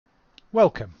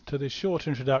Welcome to this short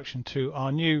introduction to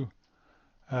our new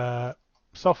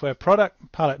software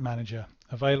product, Palette Manager,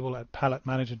 available at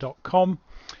palettemanager.com.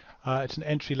 It's an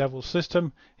entry-level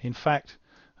system. In fact,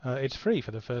 it's free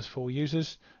for the first 4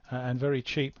 users and very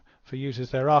cheap for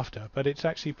users thereafter, but it's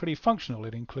actually pretty functional.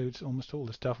 It includes almost all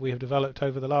the stuff we have developed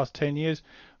over the last 10 years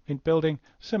in building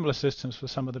similar systems for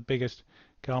some of the biggest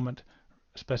garment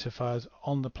specifiers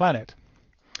on the planet.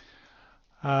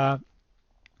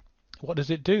 What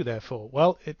does it do, therefore?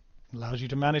 Well, it allows you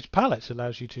to manage palettes,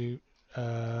 allows you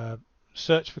to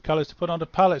search for colors to put onto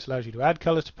palettes, allows you to add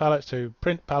colors to palettes, to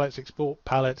print palettes, export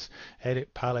palettes,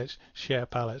 edit palettes, share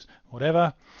palettes,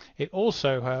 whatever. It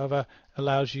also, however,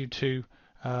 allows you to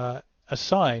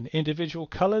assign individual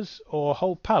colors or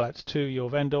whole palettes to your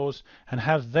vendors and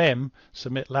have them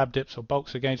submit lab dips or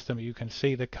bulks against them. You can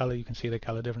see the color, you can see the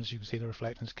color difference, you can see the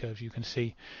reflectance curves, you can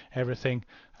see everything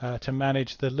to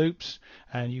manage the loops,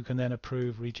 and you can then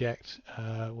approve, reject,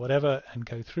 whatever, and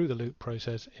go through the loop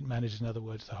process. It manages, in other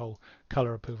words, the whole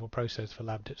color approval process for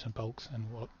lab dips and bulks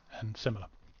and similar.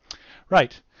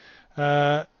 Right,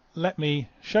 let me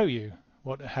show you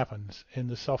what happens in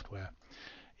the software.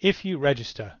 If you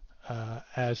register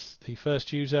as the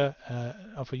first user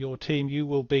for your team, you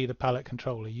will be the palette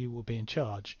controller. You will be in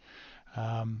charge.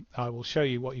 I will show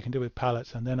you what you can do with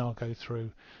palettes, and then I'll go through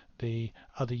the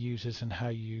other users and how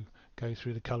you go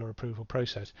through the color approval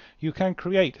process. You can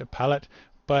create a palette,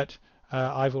 but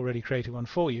I've already created one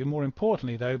for you. More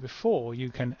importantly, though, before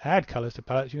you can add colors to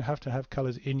palettes, you have to have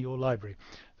colors in your library.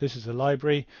 This is a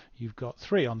library. You've got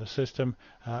 3 on the system.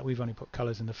 We've only put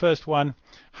colors in the first one.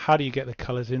 How do you get the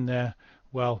colors in there?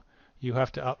 Well, you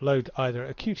have to upload either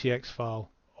a QTX file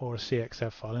or a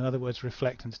CXF file, in other words,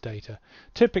 reflectance data.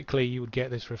 Typically, you would get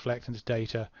this reflectance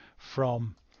data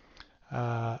from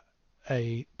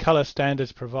a color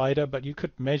standards provider, but you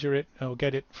could measure it or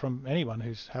get it from anyone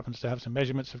who happens to have some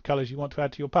measurements of colors you want to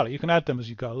add to your palette. You can add them as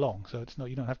you go along, so it's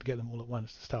not, you don't have to get them all at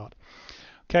once to start.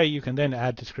 Okay, you can then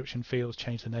add description fields,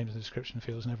 change the names of the description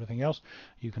fields and everything else.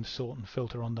 You can sort and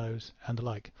filter on those and the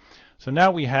like. So now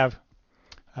we have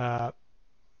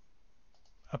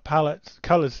a palette,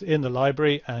 colors in the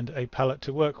library, and a palette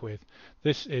to work with.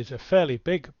 This is a fairly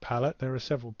big palette. There are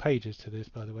several pages to this,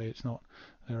 by the way. It's not,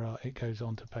 it goes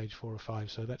on to page 4 or 5,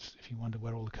 so that's if you wonder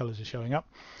where all the colors are showing up.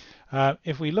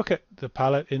 If we look at the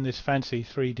palette in this fancy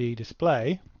 3D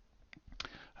display,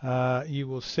 you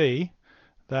will see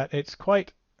that it's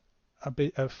quite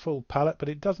a full palette, but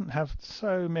it doesn't have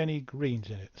so many greens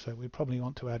in it, so we probably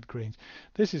want to add greens.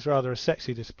 This is rather a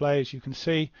sexy display. As you can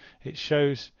see, it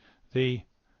shows the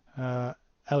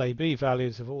LAB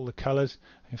values of all the colors.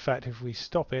 In fact, if we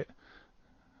stop it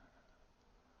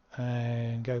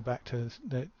and go back to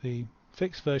the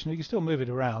fixed version, you can still move it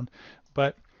around,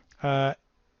 but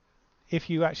if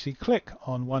you actually click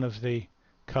on one of the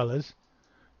colors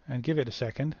and give it a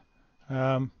second,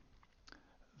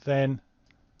 then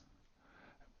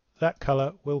that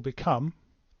color will become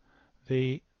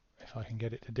the, if I can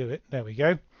get it to do it, there we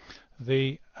go,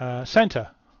 the center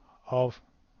of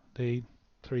the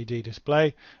 3D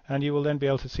display, and you will then be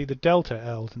able to see the delta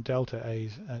L's and delta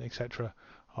A's and etc.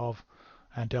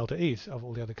 and delta E's of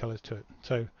all the other colors to it.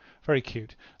 So very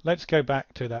cute. Let's go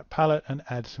back to that palette and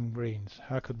add some greens.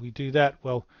 How could we do that?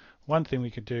 Well, one thing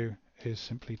we could do is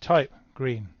simply type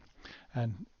green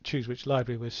and choose which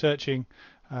library we're searching,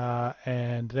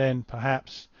 and then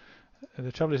perhaps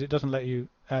the trouble is it doesn't let you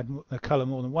add the color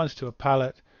more than once to a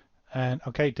palette. And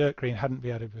okay, dirt green hadn't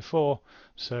been added before,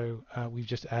 so we've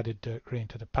just added dirt green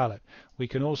to the palette. We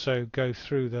can also go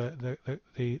through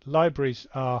the libraries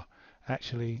are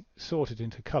actually sorted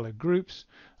into color groups,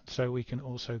 so we can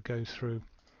also go through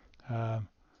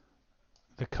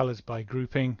the colors by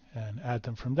grouping and add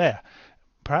them from there.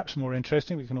 Perhaps more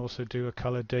interesting, we can also do a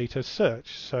color data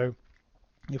search. So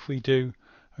if we do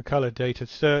a color data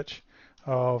search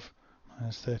of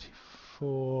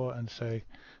 -34 and say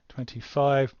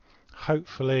 25,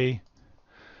 hopefully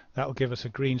that will give us a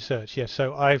green search. Yes,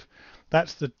 so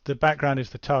that's the background is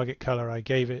the target color I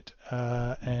gave it,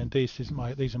 and these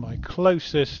are my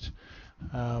closest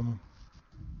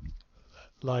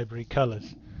library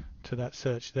colors to that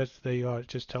search. There you are.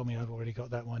 Just tell me I've already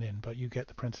got that one in, but you get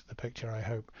the picture, I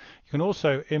hope. You can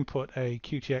also input a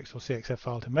QTX or CXF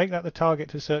file to make that the target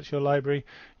to search your library.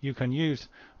 You can use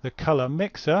the color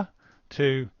mixer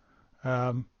to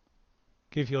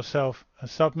give yourself a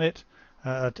submit,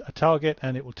 a target,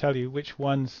 and it will tell you which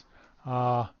ones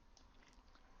are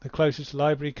the closest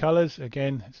library colors.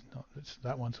 Again,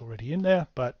 that one's already in there,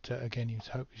 but again, you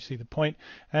hope you see the point.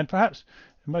 And perhaps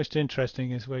the most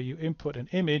interesting is where you input an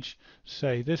image,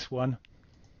 say this one,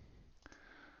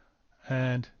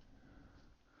 and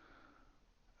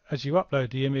as you upload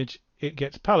the image, it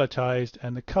gets palletized,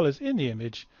 and the colors in the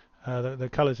image, the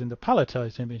colors in the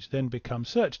palletized image, then become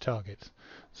search targets.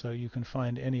 So you can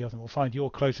find any of them, or find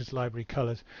your closest library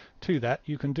colors to that.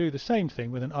 You can do the same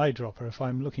thing with an eyedropper. If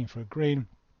I'm looking for a green,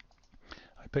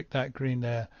 I pick that green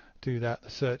there, do that.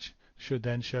 The search should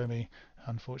then show me.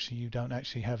 Unfortunately, you don't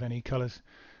actually have any colors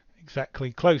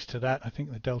exactly close to that. I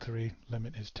think the delta E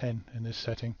limit is 10 in this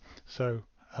setting, so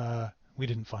we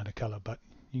didn't find a color, but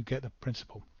you get the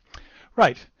principle.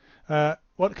 Right,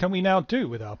 what can we now do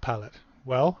with our palette?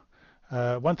 Well,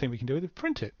 one thing we can do is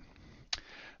print it.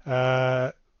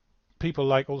 People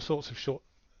like all sorts of short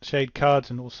shade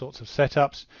cards and all sorts of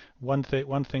setups. One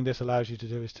thing this allows you to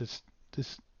do is to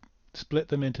split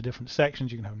them into different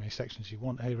sections. You can have as many sections you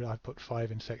want. Here I've put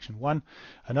 5 in section 1.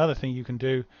 Another thing you can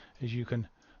do is you can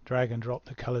drag and drop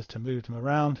the colors to move them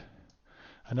around.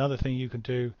 Another thing you can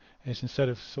do is, instead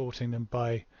of sorting them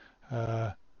by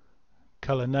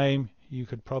color name, you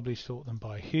could probably sort them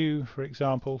by hue, for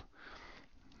example.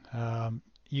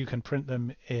 You can print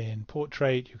them in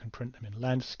portrait, you can print them in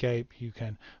landscape, you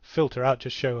can filter out,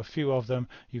 just show a few of them,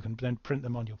 you can then print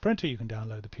them on your printer, you can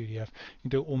download the PDF, you can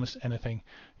do almost anything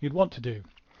you'd want to do.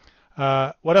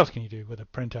 What else can you do with a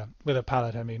printer, with a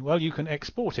palette I mean? Well, you can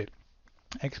export it.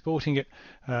 Exporting it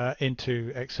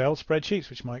into Excel spreadsheets,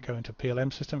 which might go into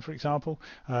PLM system, for example,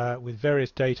 with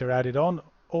various data added on,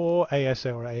 or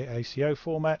ASL or ACO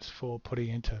formats for putting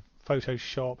into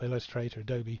Photoshop, Illustrator,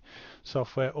 Adobe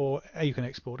software, or you can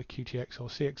export a QTX or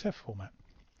CXF format.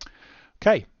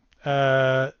 Okay,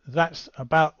 that's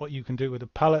about what you can do with a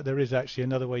palette. There is actually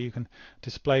another way you can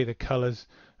display the colors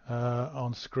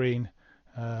on screen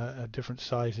at different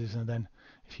sizes, and then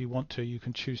if you want to, you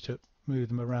can choose to move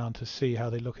them around to see how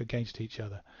they look against each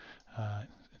other.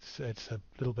 It's a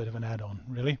little bit of an add-on,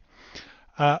 really.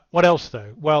 What else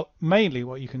though? Well, mainly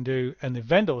what you can do in the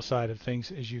vendor side of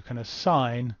things is you can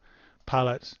assign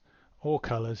palettes or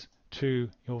colors to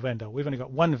your vendor. We've only got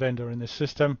one vendor in this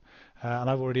system, and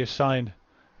I've already assigned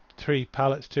 3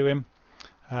 palettes to him.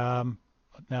 Now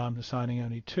I'm assigning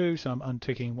only 2, so I'm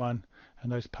unticking 1,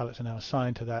 and those palettes are now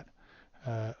assigned to that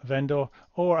vendor.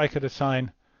 Or I could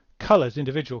assign colors,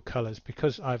 individual colors.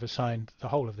 Because I've assigned the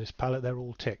whole of this palette, they're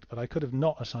all ticked, but I could have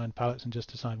not assigned palettes and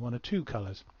just assigned 1 or 2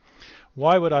 colors.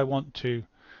 Why would I want to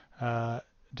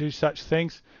do such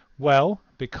things? Well,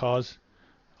 because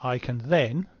I can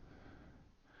then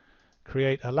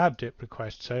create a lab dip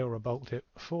request, say, or a bulk dip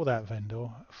for that vendor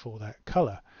for that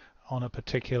color on a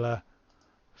particular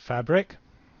fabric.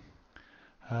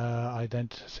 I then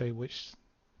say which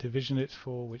division it's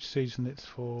for, which season it's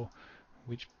for,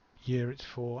 which year it's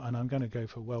for, and I'm going to go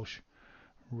for Welsh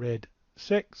Red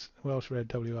 6, Welsh Red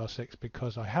WR6,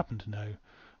 because I happen to know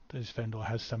this vendor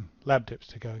has some lab dips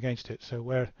to go against it.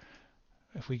 So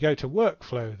if we go to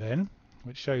workflow then,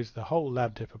 which shows the whole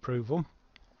lab dip approval,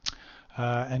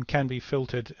 and can be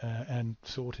filtered and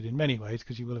sorted in many ways,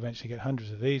 because you will eventually get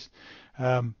hundreds of these,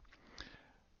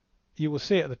 you will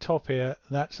see at the top here,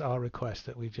 that's our request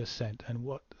that we've just sent, and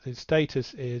what the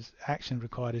status is, action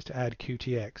required is to add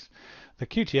QTX. The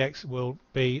QTX will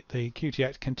be the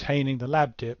QTX containing the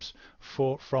lab dips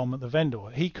from the vendor.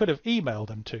 He could have emailed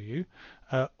them to you,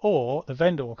 or the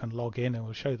vendor can log in, and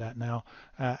we'll show that now,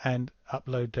 and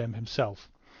upload them himself.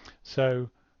 So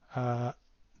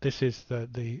this is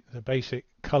the basic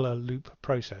color loop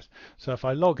process. So if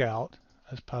I log out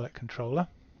as palette controller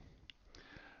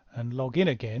and log in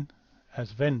again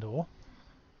as vendor,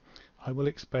 I will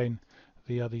explain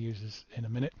the other users in a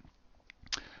minute.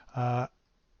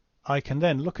 I can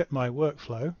then look at my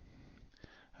workflow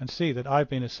and see that I've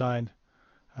been assigned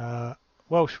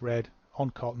Welsh Red on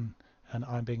cotton, and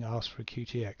I'm being asked for a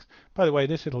QTX. By the way,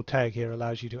 this little tag here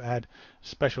allows you to add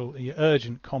special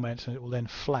urgent comments, and it will then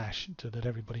flash so that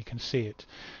everybody can see it.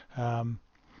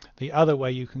 The other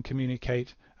way you can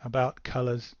communicate about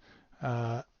colors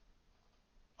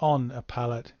on a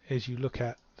palette is you look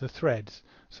at the threads.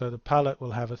 So the palette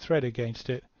will have a thread against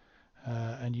it,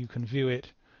 and you can view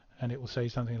it, and it will say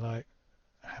something like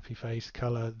happy face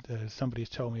color, somebody's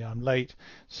told me I'm late,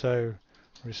 so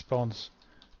response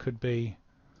could be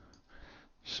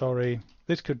sorry.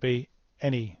 This could be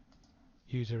any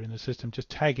user in the system just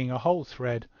tagging a whole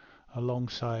thread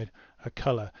alongside a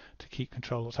color to keep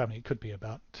control of what's happening. It could be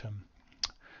about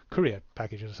courier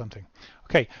packages or something.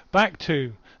 Okay, back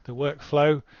to the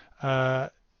workflow.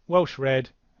 Welsh Red,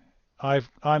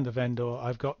 I'm the vendor,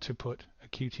 I've got to put a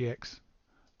QTX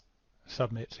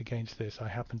submits against this. I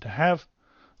happen to have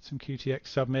some QTX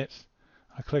submits.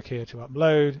 I click here to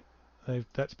upload.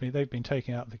 They've been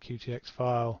taken out of the QTX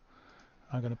file.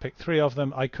 I'm going to pick 3 of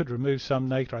them. I could remove some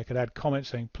later. I could add comments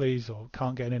saying please or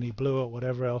can't get any blue or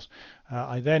whatever else.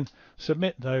 I then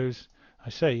submit those. I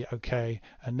say OK,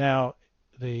 and now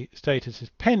the status is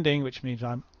pending, which means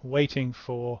I'm waiting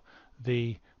for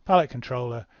the palette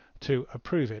controller to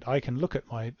approve it. I can look at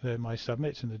my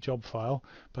submits in the job file,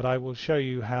 but I will show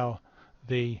you how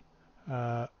the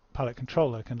palette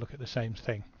controller can look at the same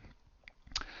thing.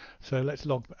 So let's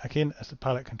log back in as the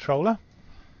palette controller.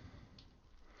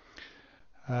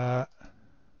 Because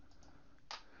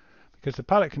the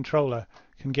palette controller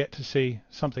can get to see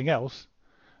something else,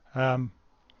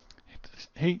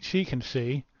 she can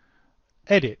see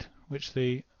edit, which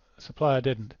the supplier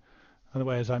didn't.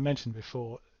 Otherwise, as I mentioned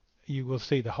before, you will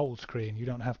see the whole screen. You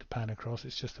don't have to pan across.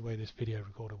 It's just the way this video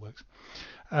recorder works.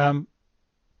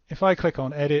 If I click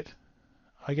on edit,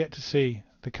 I get to see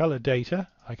the color data.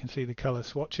 I can see the color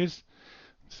swatches,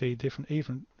 see different,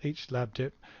 even each lab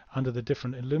dip under the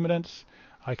different illuminants.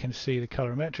 I can see the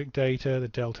colorimetric data, the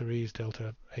delta E's,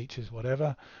 delta H's,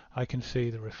 whatever. I can see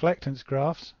the reflectance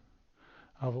graphs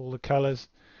of all the colors.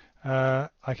 I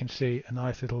can see a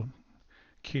nice little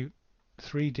cute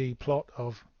 3D plot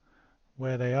of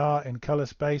where they are in color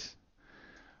space.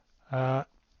 I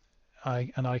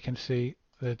can see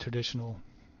the traditional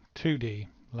 2D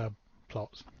lab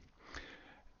plots.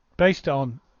 Based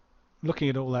on looking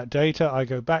at all that data, I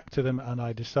go back to them and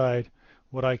I decide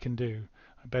what I can do.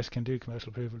 I best can do commercial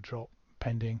approval, drop,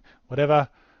 pending, whatever.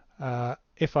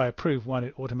 If I approve one,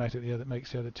 it automatically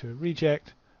makes the other 2 a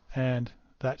reject, and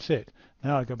that's it.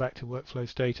 Now I go back to workflow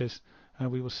status, and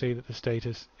we will see that the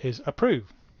status is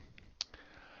approved.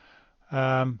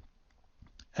 And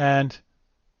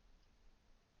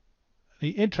the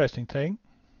interesting thing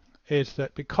is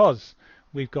that because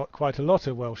we've got quite a lot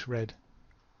of Welsh red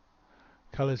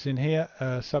colors in here,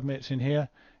 submits in here,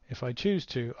 if I choose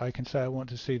to, I can say I want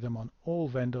to see them on all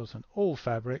vendors and all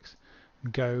fabrics,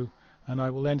 and go, and I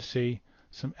will then see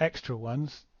some extra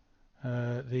ones,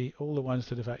 all the ones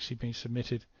that have actually been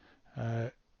submitted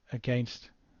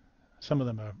against. Some of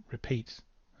them are repeats.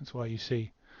 That's why you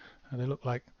see they look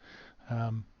like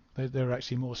there are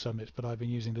actually more submits, but I've been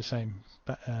using the same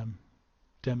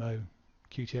demo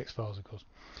QTX files, of course.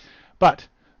 But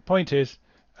the point is,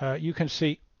 you can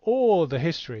see all the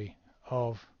history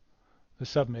of the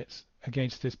submits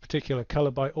against this particular color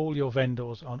by all your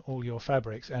vendors on all your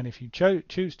fabrics, and if you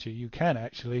choose to, you can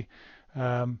actually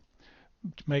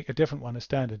make a different one a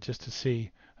standard just to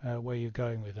see where you're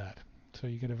going with that. So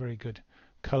you get a very good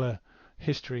color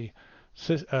history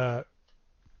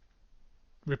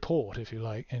report, if you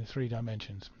like, in 3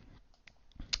 dimensions.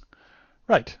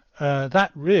 Right,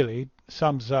 that really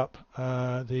sums up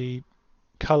the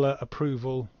color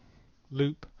approval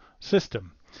loop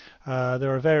system.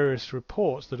 There are various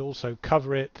reports that also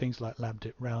cover it, things like lab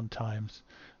dip round times,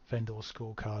 vendor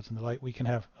scorecards and the like. We can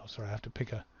have, oh sorry, I have to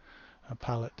pick a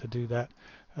palette to do that.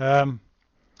 Vendor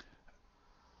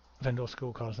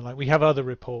scorecards and the like. We have other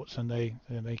reports, and they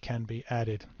can be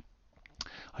added.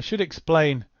 I should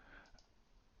explain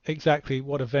exactly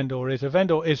what a vendor is. A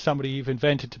vendor is somebody you've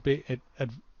invited to be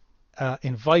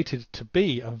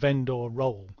a vendor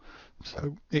role.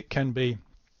 So it can be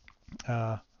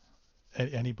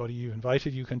anybody you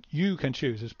invited. You can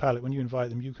choose as palette, when you invite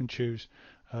them, you can choose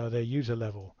their user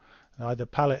level, either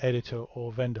palette editor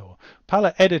or vendor.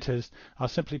 Palette editors are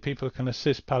simply people who can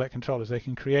assist palette controllers. They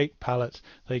can create palettes,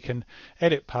 they can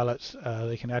edit palettes,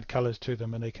 they can add colors to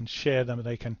them, and they can share them, and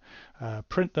they can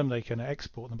print them, they can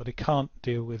export them, but they can't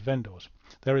deal with vendors.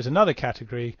 There is another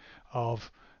category of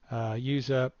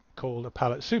user called a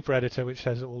palette super editor, which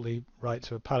has all the rights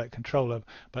of a palette controller,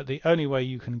 but the only way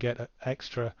you can get an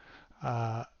extra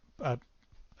a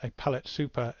palette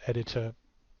super editor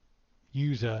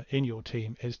user in your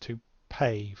team is to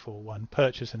pay for one,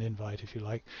 purchase an invite if you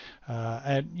like,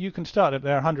 and you can start at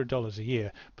there $100 a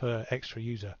year per extra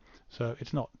user, so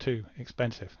it's not too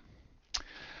expensive.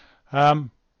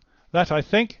 That I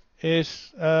think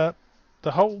is the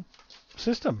whole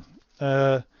system.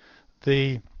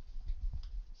 The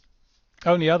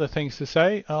only other things to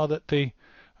say are that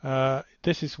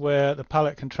this is where the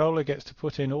palette controller gets to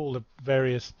put in all the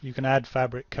various, you can add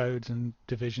fabric codes and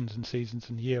divisions and seasons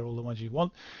and year, all the ones you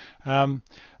want.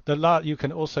 You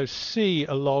can also see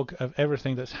a log of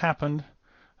everything that's happened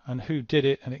and who did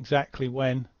it and exactly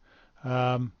when,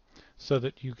 so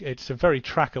that it's a very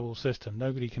trackable system.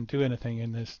 Nobody can do anything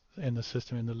in the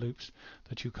system, in the loops,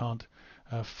 that you can't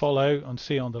follow and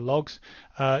see on the logs.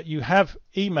 You have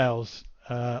emails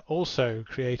also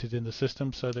created in the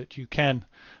system, so that you can,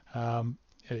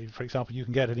 for example, you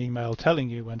can get an email telling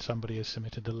you when somebody has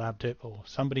submitted the lab dip, or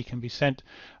somebody can be sent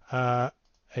an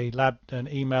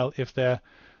email if they're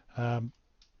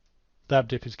lab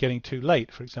dip is getting too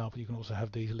late, for example. You can also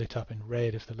have these lit up in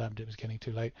red if the lab dip is getting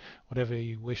too late. Whatever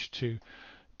you wish to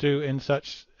do in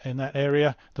that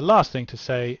area. The last thing to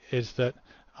say is that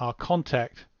our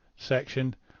contact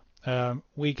section,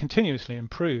 we continuously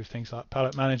improve things like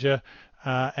Palette Manager,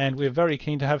 and we're very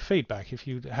keen to have feedback. If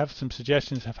you have some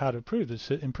suggestions of how to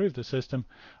improve the system,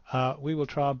 we will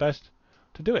try our best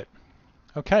to do it.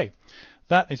 Okay,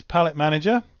 that is Palette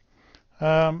Manager.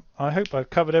 I hope I've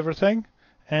covered everything,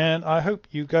 and I hope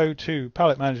you go to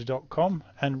palettemanager.com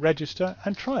and register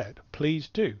and try it. Please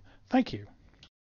do. Thank you.